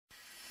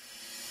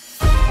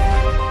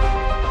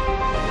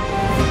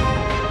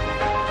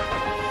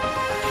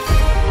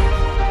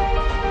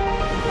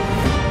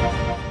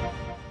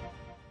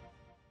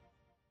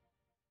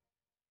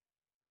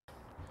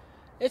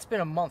It's been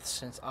a month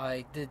since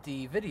I did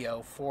the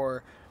video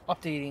for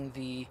updating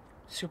the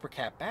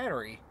supercap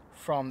battery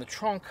from the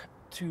trunk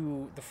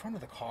to the front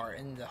of the car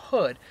and the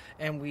hood,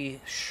 and we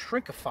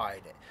shrinkified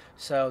it.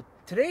 So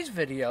today's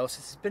video,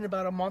 since it's been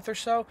about a month or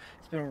so,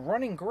 it's been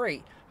running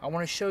great. I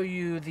want to show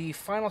you the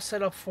final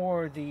setup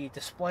for the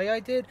display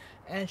I did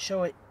and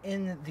show it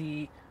in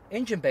the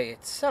engine bay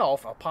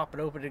itself. I'll pop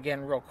it open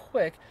again real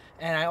quick,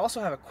 and I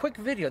also have a quick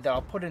video that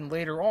I'll put in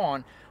later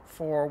on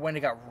for when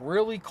it got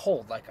really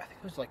cold, like I think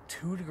it was like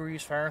 2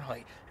 degrees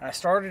Fahrenheit, and I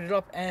started it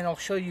up, and I'll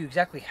show you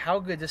exactly how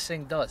good this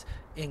thing does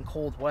in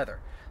cold weather.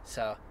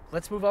 So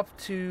let's move up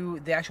to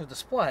the actual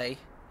display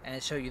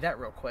and show you that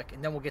real quick,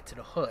 and then we'll get to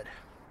the hood.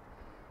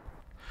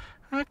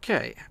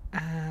 Okay,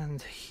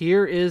 and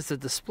here is the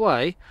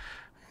display.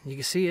 You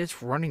can see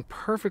it's running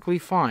perfectly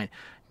fine.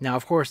 Now,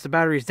 of course, the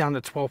battery is down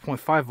to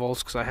 12.5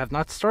 volts because I have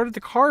not started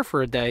the car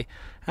for a day,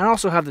 and I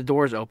also have the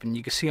doors open.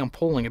 You can see I'm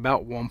pulling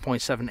about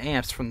 1.7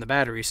 amps from the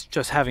batteries,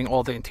 just having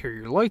all the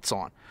interior lights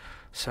on.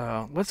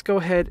 So let's go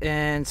ahead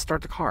and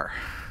start the car.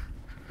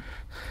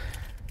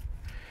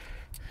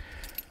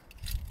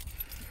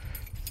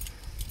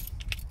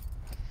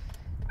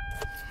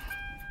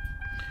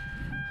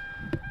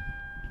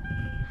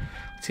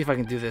 Let's see if I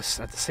can do this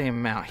at the same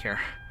amount here.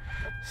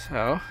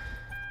 So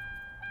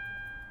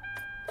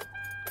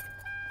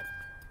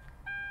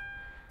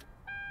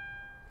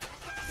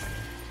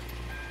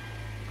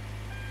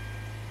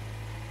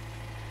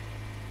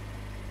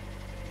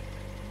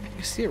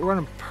you see it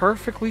running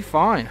perfectly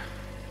fine.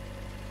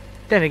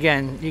 Then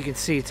again, you can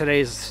see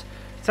it's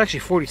actually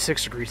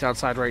 46 degrees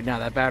outside right now.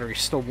 That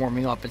battery's still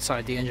warming up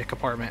inside the engine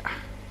compartment.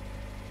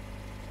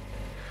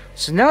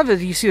 So now that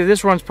you see that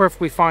this runs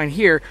perfectly fine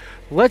here,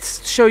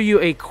 let's show you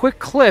a quick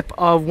clip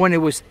of when it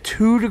was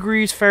 2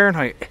 degrees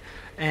Fahrenheit,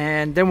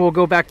 and then we'll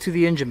go back to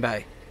the engine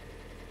bay.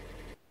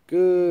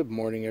 Good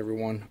morning,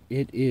 everyone.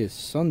 It is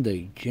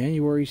Sunday,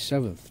 January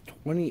 7th,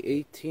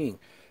 2018.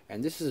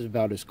 And this is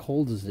about as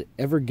cold as it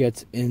ever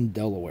gets in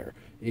Delaware.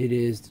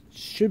 It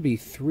should be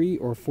 3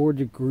 or 4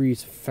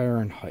 degrees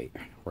Fahrenheit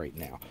right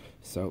now.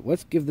 So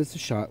let's give this a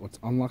shot. Let's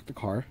unlock the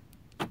car.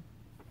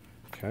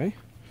 Okay.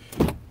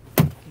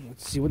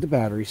 Let's see what the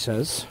battery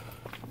says.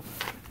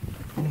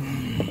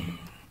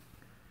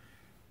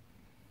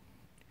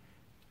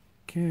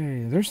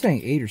 Okay, they're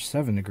saying 8 or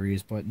 7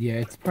 degrees, but yeah,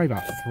 it's probably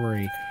about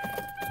 3.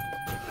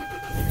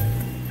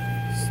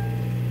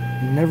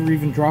 Never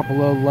even drop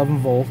below 11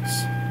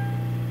 volts.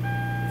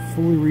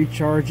 Fully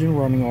recharged and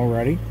running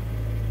already,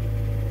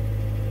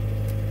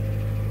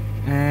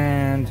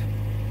 and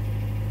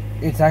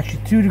it's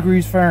actually 2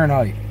 degrees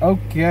Fahrenheit.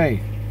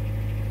 Okay,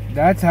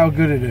 that's how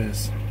good it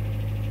is.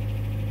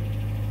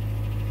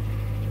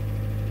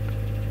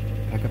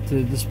 Back up to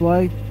the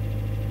display.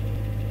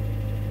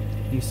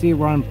 You see it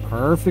running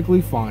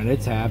perfectly fine.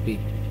 It's happy.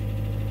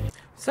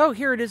 So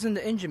here it is in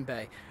the engine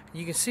bay.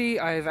 You can see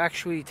I've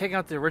actually taken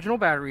out the original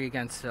battery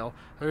again still.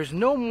 There's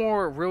no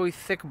more really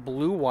thick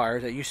blue wire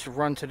that used to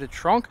run to the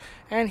trunk.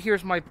 And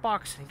here's my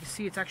box. And you can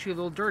see it's actually a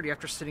little dirty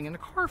after sitting in the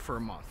car for a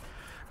month.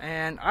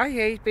 And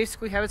I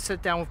basically have it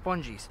set down with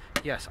bungees.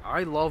 Yes,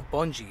 I love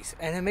bungees.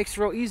 And it makes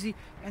it real easy.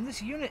 And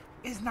this unit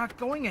is not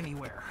going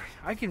anywhere.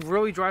 I can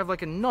really drive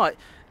like a nut,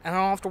 and I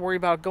don't have to worry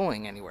about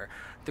going anywhere.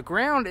 The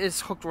ground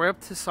is hooked right up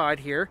to the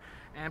side here.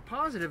 And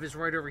positive is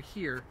right over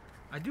here.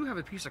 I do have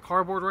a piece of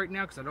cardboard right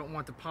now because I don't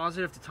want the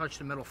positive to touch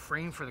the metal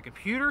frame for the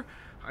computer.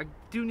 I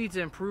do need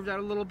to improve that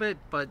a little bit,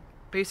 but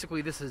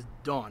basically this is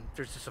done.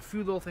 There's just a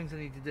few little things I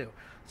need to do.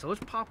 So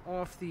let's pop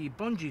off the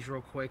bungees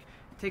real quick,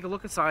 take a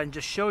look inside, and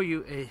just show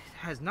you it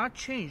has not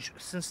changed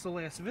since the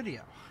last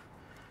video.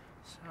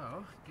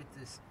 So, get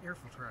this air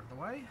filter out of the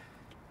way.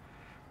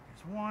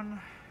 There's one.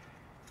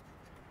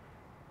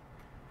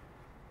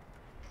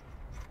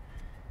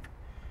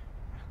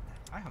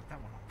 I hooked that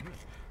one on good.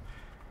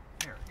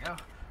 There we go.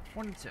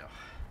 1 and 2.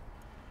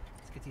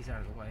 Let's get these out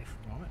of the way for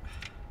a moment.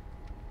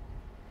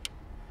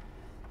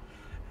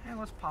 And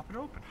let's pop it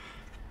open.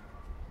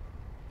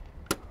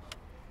 There's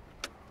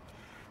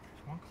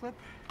 1 clip.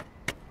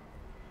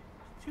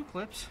 2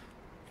 clips.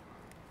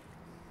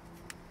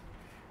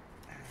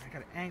 And I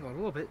got to angle it a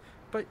little bit,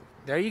 but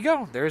there you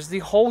go. There's the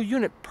whole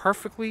unit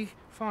perfectly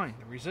fine.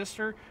 The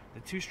resistor, the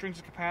 2 strings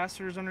of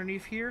capacitors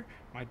underneath here,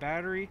 my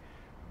battery,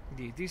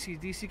 the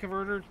DC-DC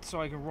converter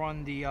so I can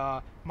run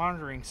the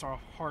monitoring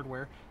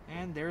hardware,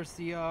 and there's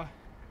the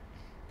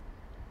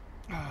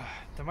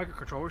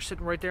microcontroller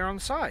sitting right there on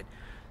the side.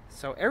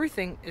 So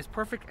everything is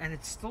perfect, and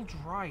it's still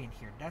dry in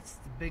here. That's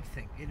the big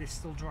thing. It is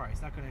still dry.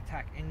 It's not going to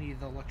attack any of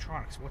the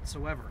electronics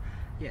whatsoever.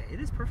 Yeah, it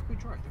is perfectly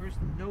dry. There is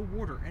no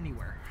water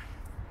anywhere.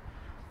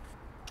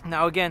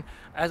 Now again,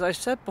 as I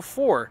said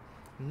before,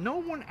 no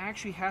one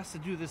actually has to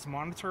do this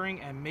monitoring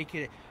and make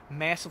it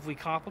massively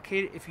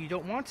complicated if you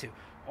don't want to.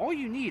 All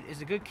you need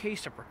is a good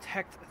case to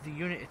protect the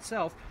unit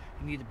itself.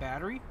 You need the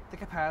battery, the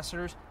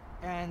capacitors,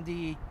 and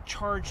the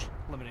charge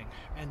limiting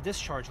and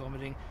discharge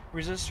limiting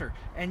resistor,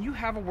 and you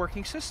have a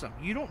working system.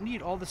 You don't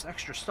need all this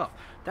extra stuff.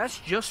 That's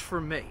just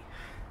for me.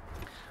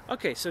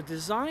 Okay, so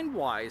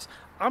design-wise,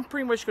 I'm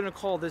pretty much going to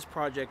call this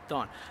project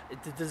done.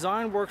 The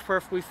design works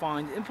perfectly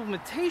fine. The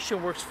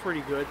implementation works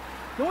pretty good.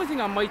 The only thing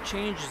I might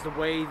change is the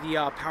way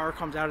the power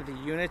comes out of the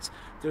units.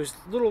 Those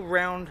little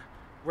round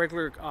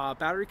regular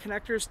battery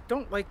connectors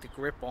don't like to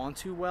grip on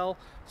too well,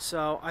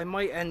 so I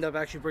might end up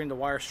actually bringing the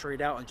wire straight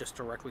out and just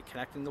directly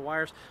connecting the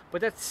wires,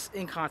 but that's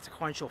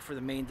inconsequential for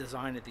the main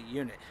design of the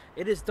unit.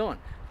 It is done.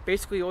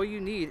 Basically all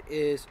you need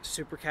is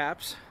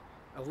supercaps,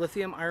 a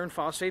lithium iron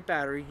phosphate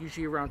battery,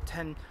 usually around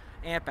 10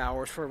 amp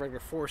hours for a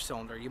regular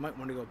 4-cylinder. You might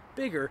want to go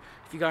bigger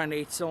if you got an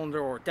 8-cylinder,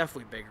 or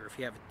definitely bigger if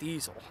you have a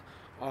diesel.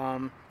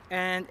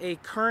 And a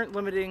current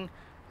limiting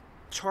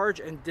charge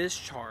and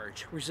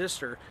discharge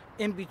resistor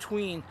in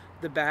between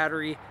the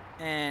battery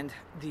and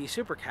the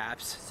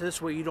supercaps, so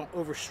this way you don't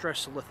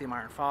overstress the lithium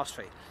iron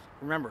phosphate.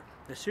 Remember,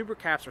 the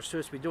supercaps are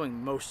supposed to be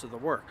doing most of the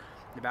work.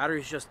 The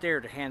battery is just there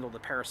to handle the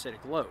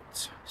parasitic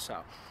loads.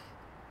 So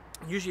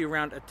usually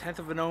around 1/10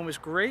 of an ohm is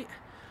great.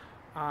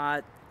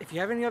 If you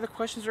have any other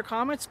questions or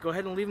comments, go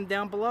ahead and leave them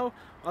down below.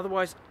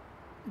 Otherwise,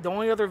 the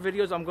only other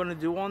videos I'm going to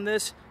do on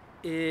this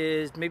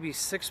is maybe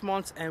 6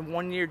 months and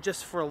 1 year,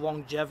 just for a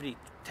longevity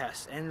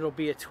test, and it'll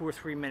be a 2 or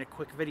 3 minute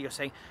quick video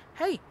saying,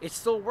 hey, it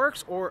still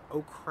works, or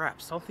oh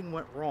crap, something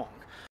went wrong.